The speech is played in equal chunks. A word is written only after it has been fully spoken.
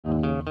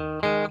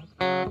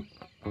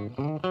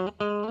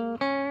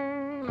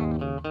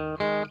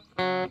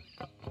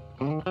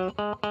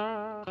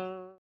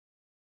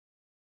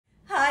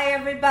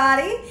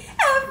everybody.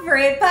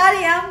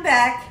 Everybody, I'm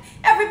back.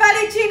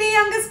 Everybody, Gina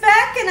Young is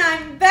back, and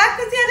I'm back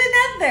with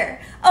yet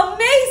another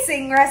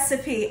amazing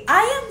recipe.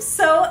 I am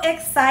so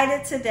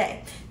excited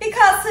today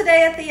because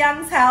today at the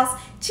Young's house,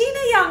 Gina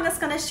Young is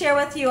going to share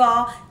with you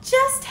all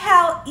just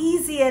how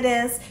easy it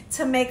is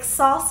to make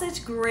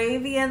sausage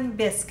gravy and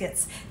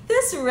biscuits.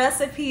 This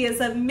recipe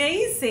is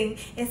amazing.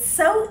 It's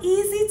so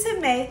easy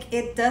to make.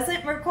 It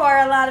doesn't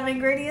require a lot of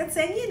ingredients,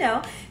 and you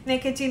know,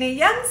 make it Gina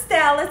Young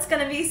style. It's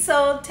going to be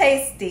so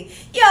tasty.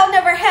 Y'all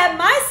never had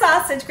my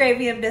sausage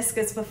gravy and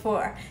biscuits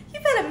before. You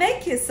better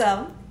make you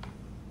some.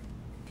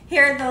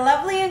 Here are the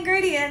lovely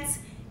ingredients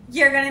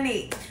you're going to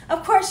need.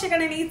 Of course, you're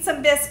going to need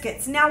some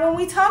biscuits. Now, when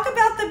we talk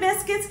about the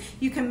biscuits,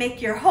 you can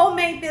make your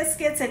homemade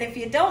biscuits, and if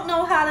you don't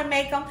know how to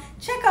make them,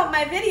 check out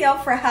my video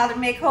for how to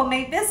make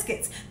homemade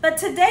biscuits. But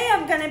today,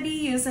 I'm going to be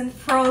using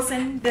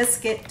frozen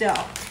biscuit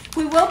dough.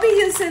 We will be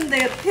using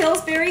the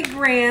Pillsbury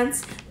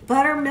Grand's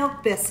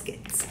buttermilk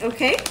biscuits,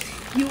 okay?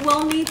 You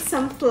will need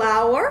some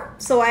flour.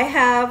 So I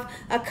have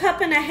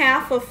 1.5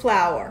 cups of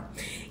flour.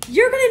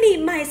 You're going to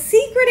need my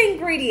secret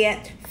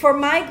ingredient for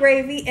my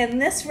gravy,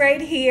 and this right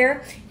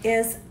here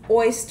is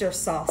oyster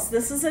sauce.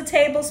 This is a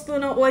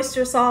tablespoon of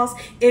oyster sauce.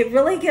 It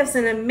really gives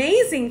an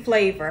amazing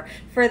flavor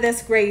for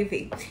this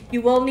gravy.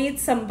 You will need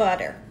some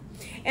butter.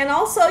 And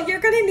also, you're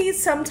going to need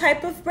some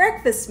type of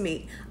breakfast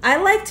meat. I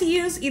like to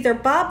use either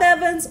Bob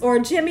Evans or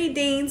Jimmy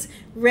Dean's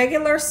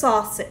regular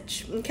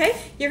sausage, okay?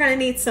 You're going to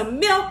need some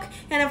milk,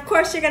 and of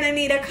course, you're going to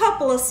need a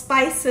couple of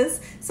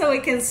spices so we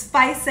can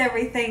spice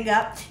everything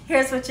up.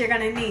 Here's what you're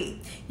going to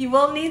need. You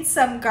will need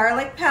some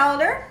garlic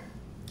powder.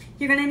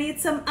 You're going to need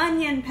some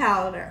onion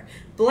powder,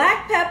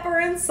 black pepper,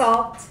 and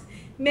salt.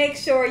 Make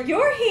sure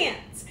your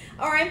hands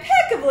are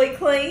impeccably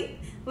clean.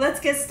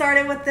 Let's get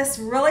started with this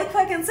really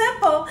quick and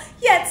simple,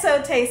 yet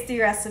so tasty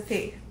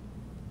recipe.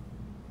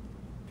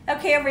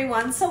 Okay,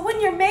 everyone, so when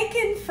you're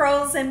making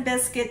frozen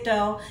biscuit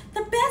dough,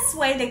 the best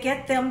way to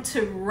get them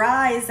to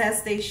rise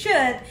as they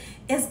should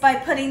is by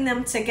putting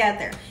them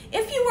together.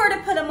 If you were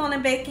to put them on a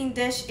baking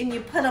dish and you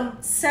put them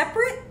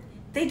separate,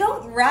 they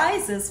don't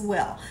rise as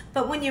well.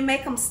 But when you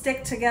make them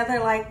stick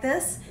together like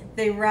this,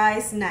 they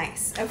rise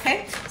nice,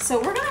 okay? So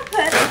we're gonna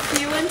put a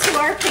few into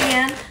our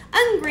pan,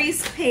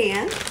 ungreased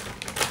pan.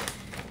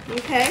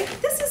 Okay,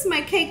 this is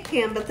my cake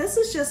pan, but this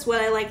is just what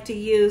I like to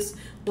use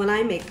when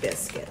I make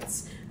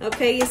biscuits.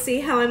 Okay, you see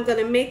how I'm going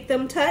to make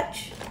them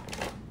touch?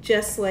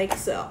 Just like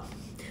so.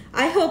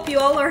 I hope you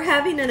all are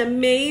having an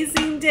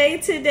amazing day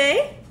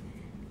today,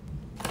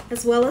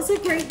 as well as a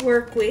great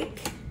work week.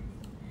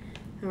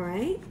 All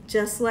right,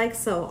 just like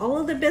so. All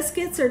of the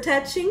biscuits are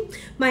touching.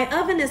 My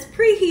oven is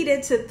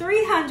preheated to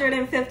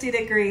 350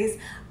 degrees.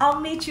 I'll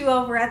meet you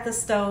over at the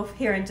stove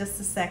here in just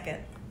a second.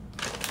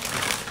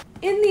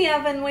 In the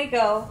oven we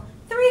go,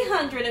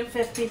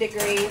 350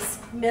 degrees,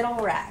 middle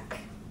rack.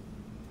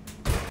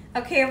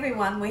 Okay,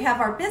 everyone, we have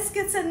our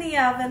biscuits in the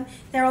oven.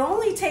 They'll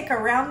only take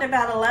around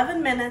about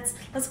 11 minutes.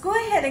 Let's go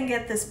ahead and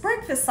get this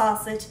breakfast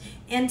sausage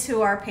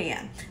into our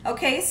pan.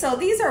 Okay, so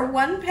these are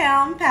 1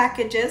 pound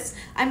packages.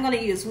 I'm going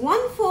to use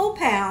 1 full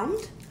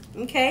pound,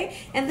 okay,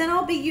 and then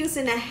I'll be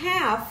using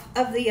 1/2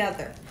 of the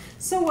other.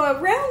 So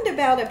around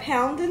about 1.5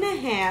 pounds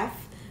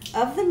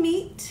of the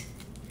meat.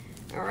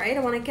 All right, I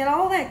want to get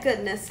all that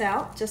goodness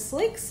out, just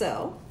like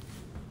so.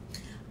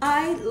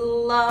 I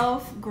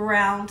love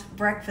ground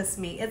breakfast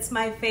meat. It's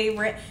my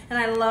favorite, and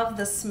I love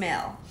the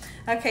smell.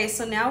 Okay,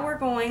 so now we're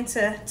going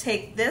to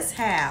take this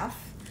 1/2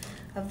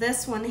 of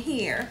this one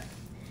here,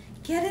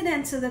 get it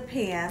into the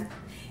pan,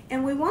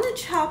 and we want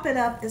to chop it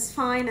up as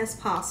fine as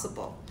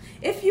possible.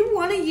 If you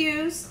want to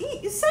use,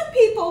 some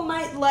people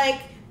might like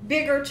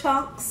bigger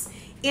chunks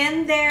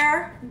in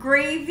their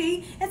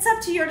gravy. It's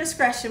up to your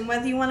discretion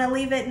whether you want to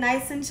leave it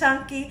nice and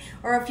chunky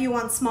or if you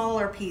want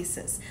smaller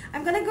pieces.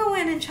 I'm going to go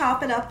in and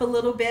chop it up a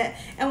little bit,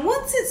 and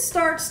once it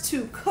starts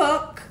to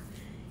cook,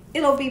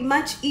 it'll be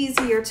much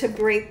easier to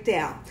break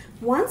down.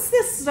 Once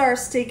this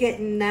starts to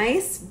get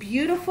nice,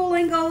 beautiful,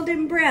 and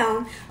golden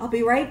brown, I'll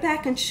be right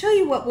back and show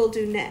you what we'll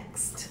do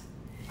next.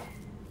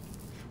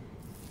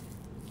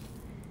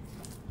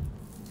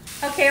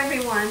 Okay,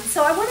 everyone,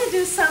 so I want to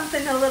do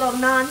something a little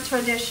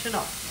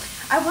non-traditional.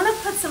 I want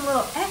to put some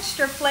little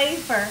extra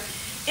flavor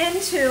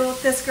into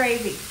this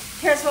gravy.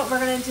 Here's what we're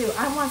going to do.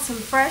 I want some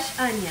fresh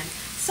onion.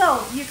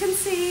 So you can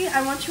see,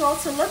 I want you all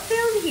to look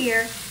down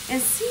here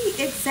and see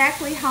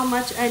exactly how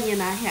much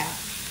onion I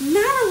have.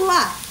 Not a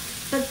lot,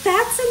 but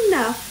that's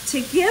enough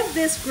to give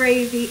this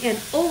gravy an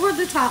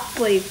over-the-top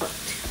flavor.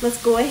 Let's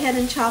go ahead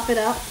and chop it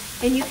up.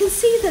 And you can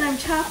see that I'm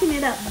chopping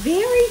it up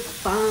very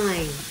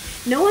fine.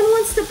 No one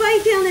wants to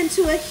bite down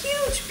into a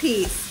huge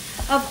piece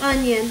of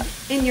onion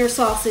in your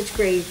sausage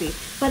gravy,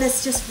 but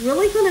it's just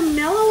really going to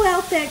mellow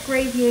out that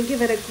gravy and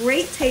give it a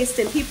great taste,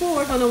 and people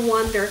are going to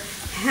wonder,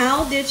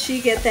 how did she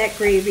get that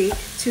gravy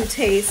to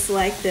taste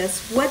like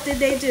this? What did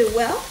they do?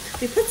 Well,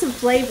 we put some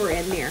flavor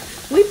in there.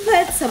 We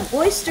put some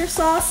oyster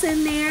sauce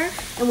in there,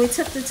 and we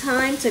took the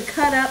time to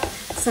cut up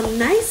some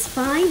nice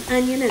fine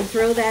onion and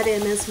throw that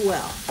in as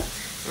well.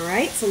 All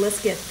right, so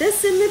let's get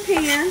this in the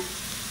pan.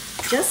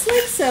 just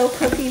like so,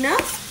 cooking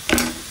up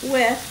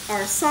with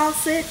our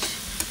sausage.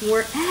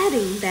 We're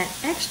adding that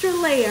extra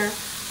layer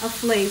of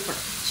flavor.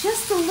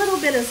 Just a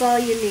little bit is all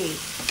you need.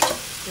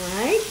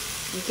 All right,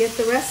 you get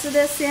the rest of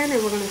this in,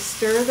 and we're going to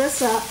stir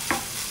this up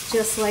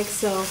just like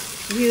so.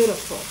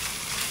 Beautiful.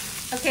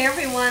 Okay,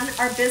 everyone,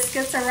 our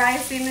biscuits are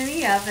rising in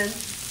the oven.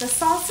 The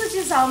sausage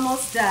is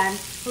almost done.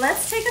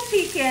 Let's take a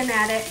peek in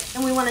at it,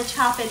 and we want to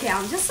chop it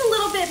down just a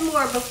little bit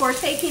more before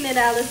taking it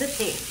out of the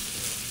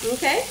pan.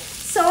 Okay,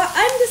 so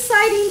I'm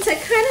deciding to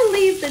kind of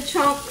leave the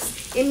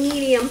chunks in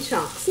medium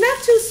chunks,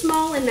 not too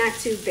small and not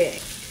too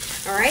big.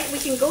 All right, we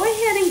can go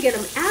ahead and get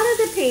them out of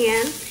the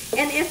pan,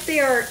 and if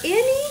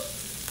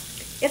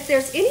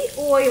there's any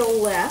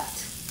oil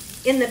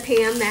left in the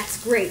pan,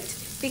 that's great,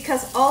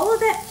 because all of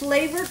that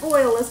flavored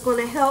oil is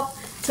going to help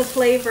to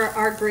flavor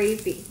our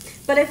gravy.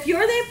 But if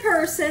you're that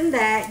person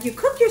that you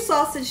cook your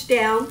sausage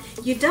down,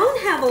 you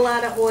don't have a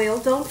lot of oil,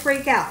 don't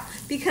freak out,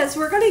 because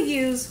we're going to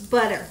use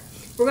butter.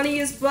 We're going to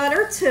use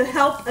butter to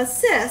help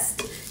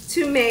assist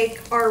to make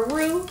our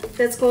roux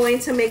that's going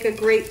to make a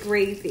great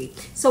gravy.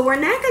 So we're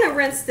not going to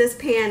rinse this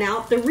pan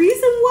out. The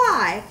reason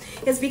why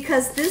is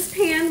because this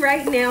pan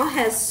right now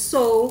has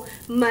so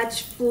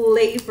much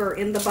flavor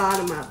in the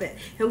bottom of it.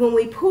 And when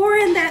we pour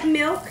in that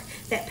milk,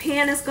 that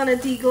pan is going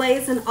to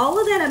deglaze, and all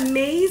of that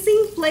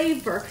amazing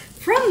flavor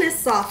from this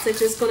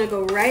sausage is going to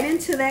go right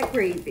into that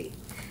gravy.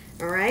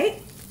 All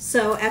right,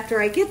 so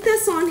after I get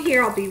this on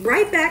here, I'll be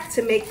right back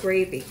to make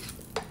gravy.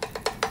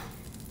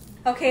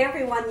 Okay,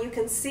 everyone, you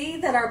can see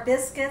that our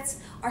biscuits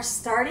are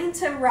starting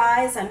to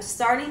rise. I'm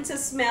starting to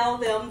smell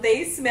them.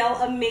 They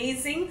smell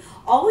amazing.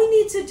 All we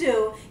need to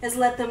do is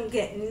let them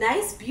get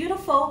nice,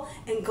 beautiful,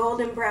 and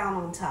golden brown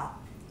on top.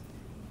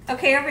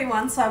 Okay,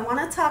 everyone, so I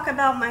want to talk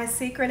about my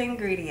secret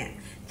ingredient,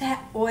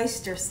 that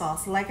oyster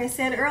sauce. Like I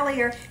said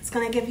earlier, it's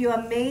going to give you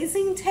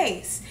amazing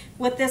taste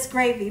with this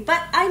gravy.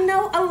 But I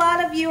know a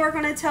lot of you are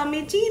going to tell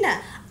me,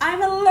 Gina,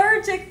 I'm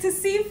allergic to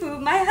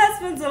seafood. My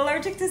husband's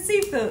allergic to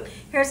seafood.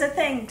 Here's the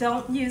thing,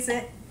 don't use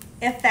it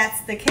if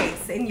that's the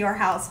case in your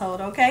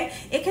household, okay?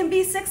 It can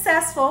be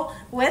successful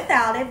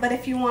without it, but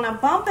if you want to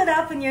bump it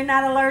up and you're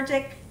not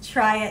allergic,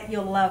 try it,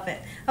 you'll love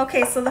it.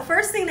 Okay, so the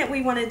first thing that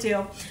we want to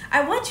do,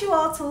 I want you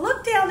all to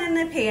look down in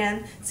the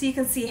pan so you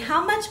can see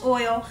how much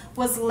oil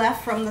was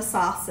left from the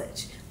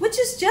sausage, which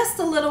is just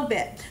a little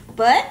bit,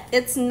 but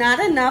it's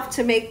not enough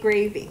to make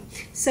gravy.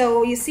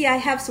 So you see I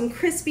have some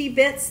crispy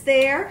bits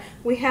there.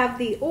 We have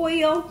the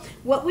oil.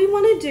 What we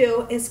want to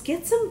do is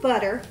get some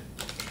butter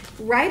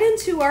right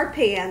into our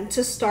pan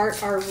to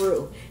start our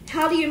roux.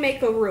 How do you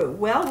make a roux?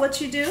 Well, what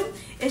you do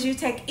is you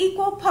take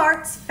equal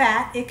parts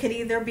fat. It could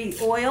either be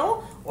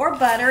oil or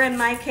butter, in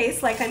my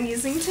case, like I'm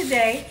using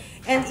today,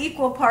 and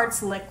equal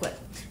parts liquid.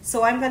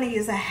 So I'm going to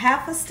use a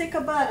half a stick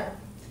of butter.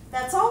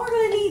 That's all we're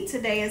going to need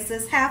today is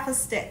this half a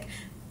stick.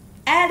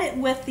 Add it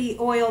with the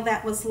oil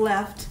that was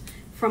left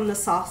from the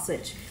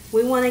sausage.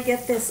 We want to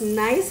get this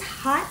nice,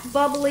 hot,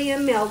 bubbly,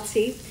 and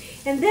melty.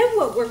 And then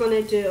what we're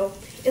going to do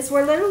is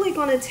we're literally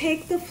going to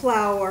take the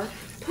flour,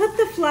 put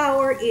the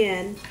flour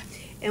in,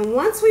 and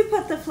once we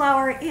put the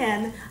flour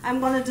in,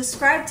 I'm going to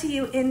describe to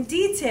you in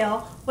detail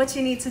what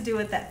you need to do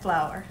with that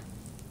flour.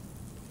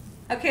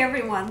 Okay,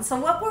 everyone, so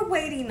what we're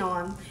waiting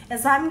on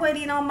is I'm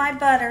waiting on my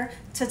butter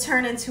to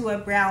turn into a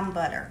brown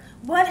butter.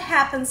 What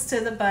happens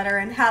to the butter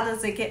and how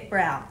does it get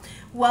brown?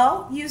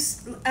 Well, you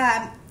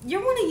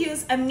want to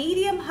use a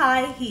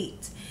medium-high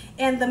heat.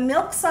 And the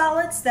milk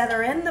solids that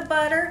are in the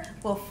butter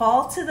will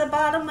fall to the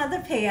bottom of the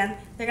pan.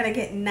 They're going to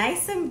get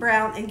nice and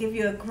brown and give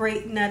you a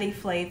great nutty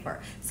flavor.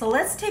 So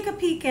let's take a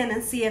peek in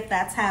and see if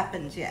that's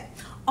happened yet.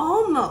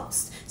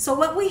 Almost. So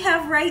what we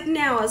have right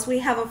now is we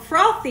have a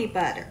frothy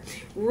butter.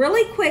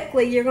 Really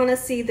quickly, you're going to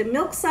see the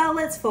milk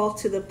solids fall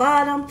to the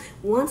bottom.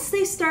 Once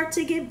they start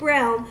to get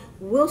brown,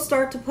 we'll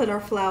start to put our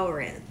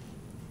flour in.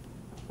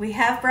 We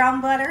have brown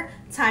butter.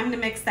 Time to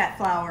mix that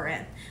flour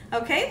in.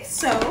 Okay,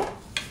 so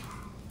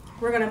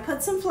we're going to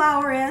put some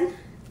flour in,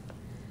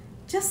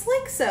 just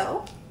like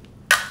so.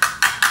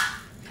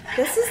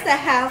 This is the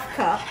half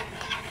cup,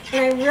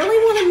 and I really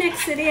want to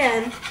mix it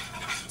in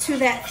to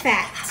that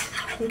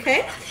fat,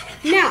 okay?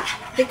 Now,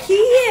 the key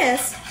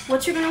is,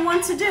 what you're going to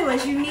want to do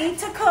is you need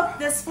to cook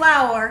this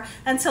flour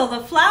until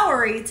the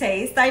floury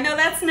taste, I know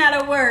that's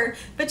not a word,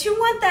 but you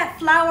want that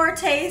flour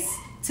taste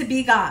to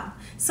be gone.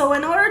 So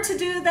in order to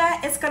do that,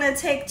 it's going to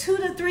take 2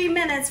 to 3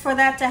 minutes for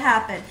that to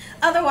happen.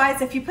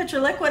 Otherwise, if you put your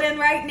liquid in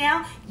right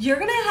now, you're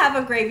going to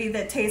have a gravy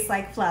that tastes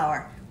like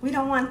flour. We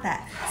don't want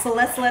that. So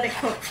let's let it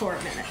cook for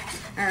a minute.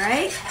 All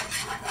right?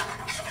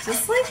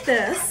 Just like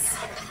this.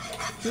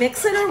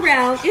 Mix it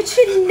around. It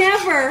should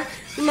never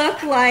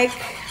look like,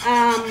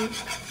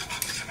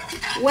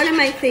 what am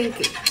I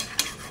thinking?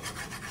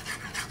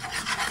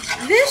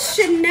 This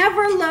should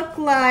never look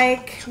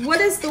like, what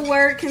is the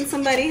word? Can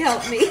somebody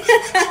help me?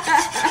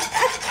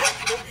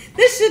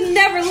 This should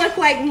never look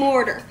like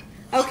mortar,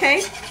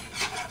 okay?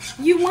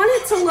 You want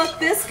it to look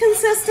this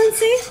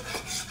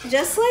consistency,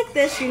 just like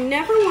this. You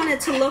never want it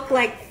to look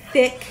like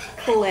thick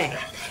clay.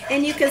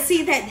 and you can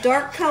see that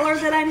dark color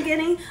that I'm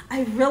getting.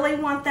 I really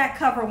want that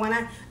color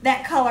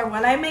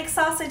when I make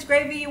sausage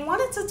gravy. You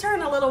want it to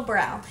turn a little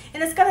brown,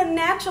 and it's going to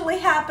naturally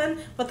happen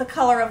with the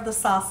color of the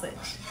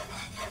sausage.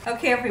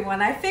 Okay,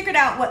 everyone, I figured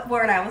out what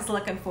word I was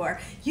looking for.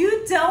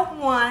 You don't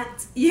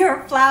want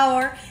your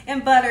flour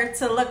and butter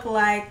to look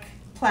like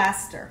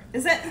plaster.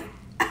 Is it?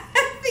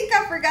 I think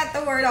I forgot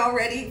the word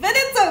already, but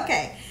it's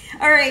okay.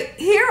 All right,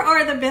 here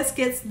are the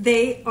biscuits.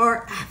 They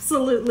are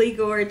absolutely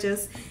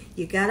gorgeous.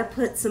 You gotta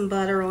put some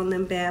butter on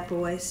them bad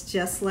boys,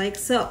 just like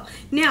so.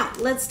 Now,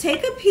 let's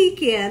take a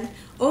peek in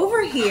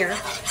over here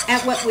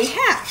at what we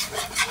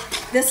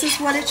have. This is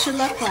what it should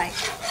look like,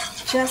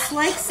 just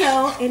like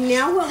so. And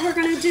now what we're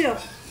gonna do,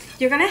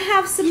 you're gonna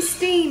have some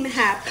steam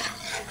happen.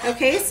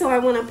 Okay, so I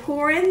wanna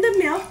pour in the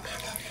milk.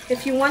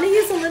 If you want to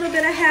use a little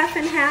bit of half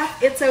and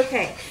half, it's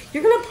okay.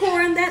 You're going to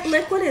pour in that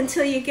liquid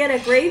until you get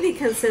a gravy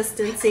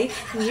consistency,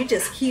 and you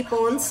just keep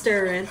on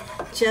stirring,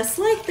 just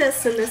like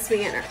this in this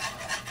manner.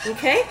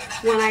 Okay?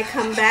 When I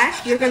come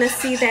back, you're going to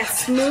see that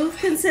smooth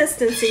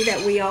consistency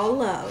that we all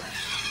love.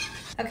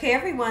 Okay,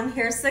 everyone,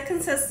 here's the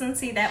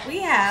consistency that we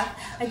have.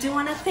 I do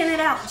want to thin it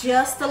out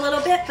just a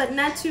little bit, but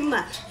not too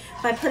much.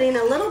 By putting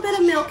a little bit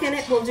of milk in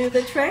it will do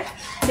the trick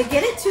to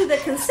get it to the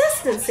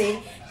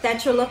consistency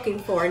that you're looking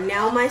for.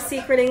 Now my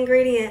secret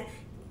ingredient,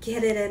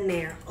 get it in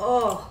there.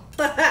 Oh,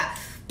 woo,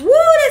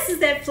 this is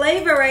that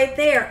flavor right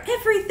there.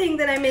 Everything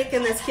that I make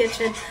in this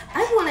kitchen,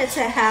 I want it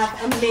to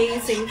have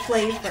amazing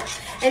flavor.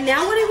 And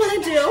now what I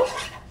want to do,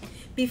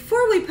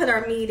 before we put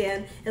our meat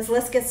in, is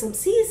let's get some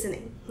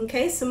seasoning.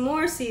 Okay, some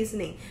more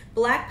seasoning.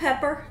 Black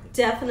pepper,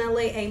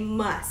 definitely a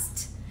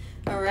must.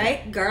 All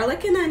right,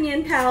 garlic and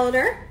onion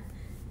powder.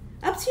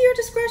 Up to your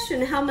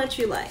discretion how much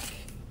you like.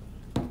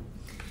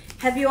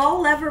 Have you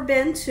all ever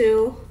been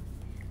to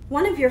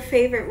one of your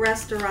favorite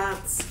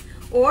restaurants,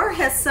 or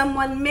has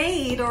someone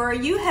made, or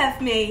you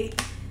have made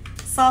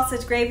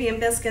sausage, gravy, and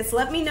biscuits?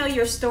 Let me know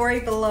your story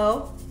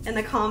below in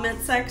the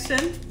comment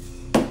section,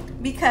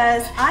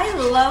 because I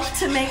love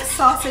to make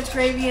sausage,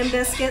 gravy, and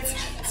biscuits.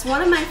 It's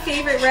one of my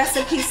favorite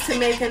recipes to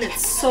make, and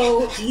it's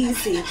so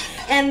easy.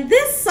 And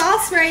this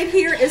sauce right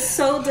here is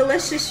so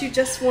delicious. You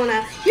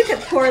could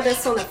pour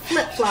this on a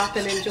flip-flop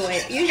and enjoy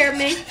it. You hear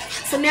me?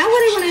 So now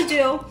what I want to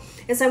do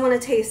is I want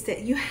to taste it.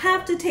 You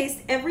have to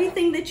taste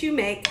everything that you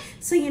make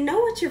so you know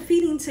what you're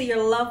feeding to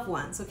your loved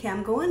ones. Okay,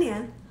 I'm going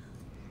in.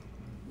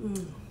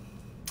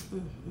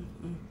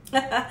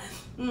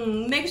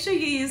 Make sure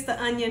you use the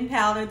onion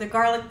powder, the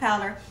garlic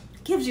powder.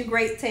 It gives you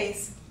great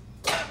taste.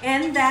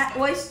 And that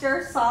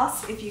oyster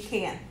sauce if you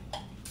can.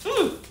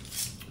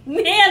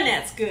 Man,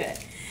 that's good.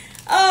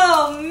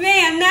 Oh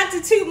man, not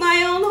to toot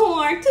my own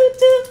horn, toot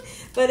toot,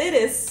 but it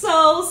is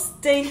so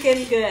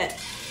stinking good.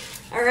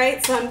 All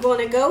right, so I'm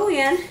going to go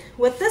in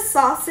with the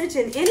sausage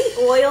and any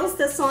oils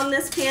that's on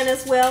this pan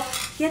as well.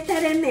 Get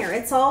that in there.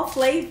 It's all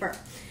flavor.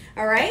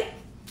 All right,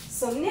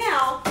 so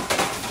now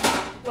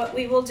what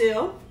we will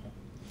do,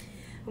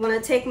 I'm going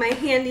to take my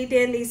handy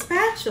dandy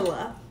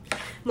spatula.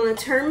 I'm going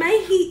to turn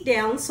my heat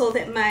down so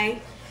that my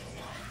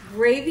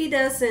gravy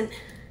doesn't,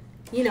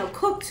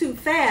 cook too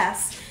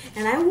fast.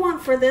 And I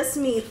want for this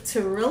meat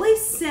to really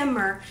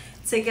simmer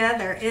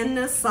together in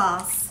this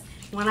sauce.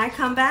 When I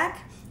come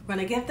back, we're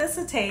going to give this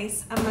a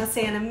taste. I'm going to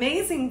say an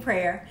amazing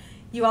prayer.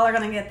 You all are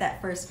going to get that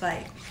first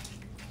bite.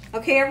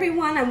 Okay,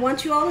 everyone, I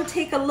want you all to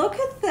take a look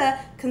at the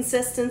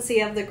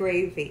consistency of the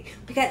gravy.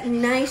 We got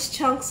nice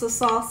chunks of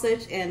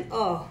sausage and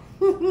oh,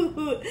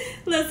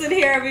 listen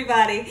here,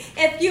 everybody.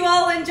 If you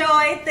all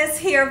enjoyed this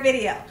here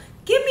video,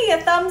 give me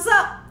a thumbs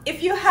up.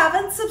 If you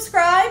haven't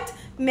subscribed,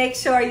 make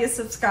sure you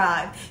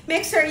subscribe.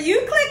 Make sure you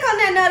click on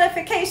that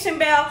notification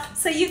bell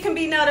so you can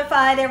be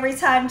notified every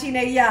time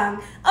Gina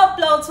Young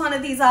uploads one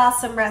of these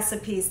awesome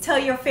recipes. Tell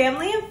your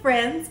family and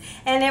friends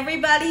and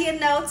everybody you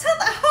know, tell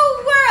the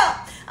whole world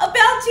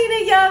about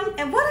Gina Young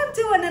and what I'm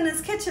doing in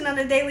this kitchen on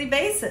a daily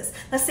basis.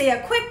 Let's say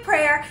a quick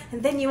prayer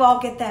and then you all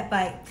get that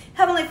bite.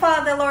 Heavenly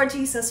Father, Lord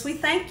Jesus, we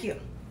thank you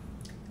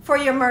for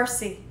your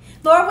mercy.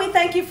 Lord, we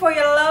thank you for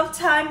your love,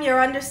 time,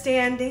 your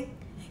understanding.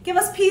 Give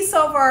us peace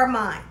over our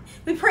mind.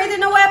 We pray that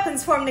no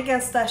weapons formed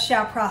against us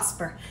shall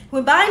prosper.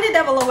 We bind the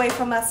devil away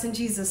from us in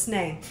Jesus'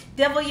 name.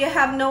 Devil, you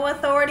have no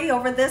authority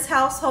over this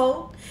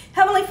household.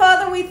 Heavenly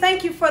Father, we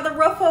thank you for the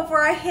roof over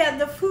our head,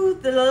 the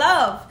food, the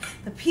love,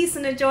 the peace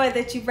and the joy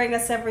that you bring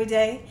us every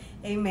day.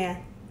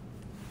 Amen.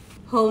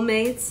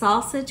 Homemade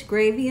sausage,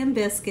 gravy, and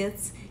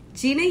biscuits,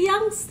 Gina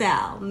Young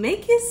style.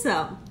 Make you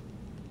some.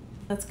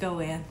 Let's go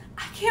in.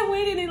 I can't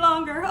wait any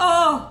longer.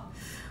 Oh,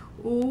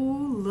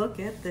 ooh, look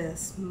at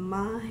this.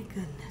 My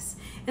goodness.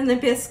 And the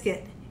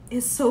biscuit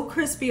is so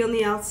crispy on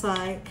the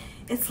outside.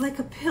 It's like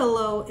a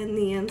pillow in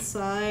the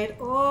inside.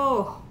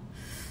 Oh,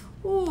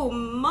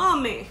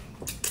 mommy.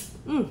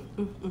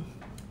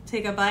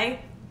 Take a bite.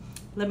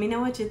 Let me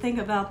know what you think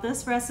about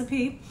this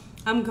recipe.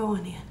 I'm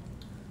going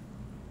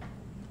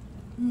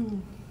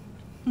in.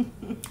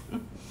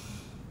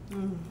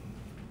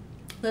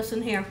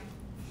 Listen here.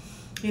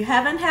 You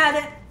haven't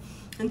had it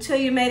until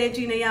you made it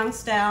Gina Young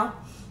style.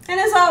 And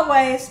as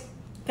always,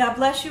 God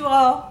bless you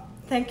all.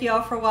 Thank you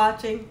all for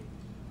watching.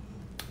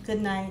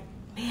 Good night.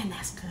 Man,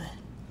 that's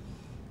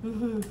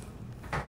good.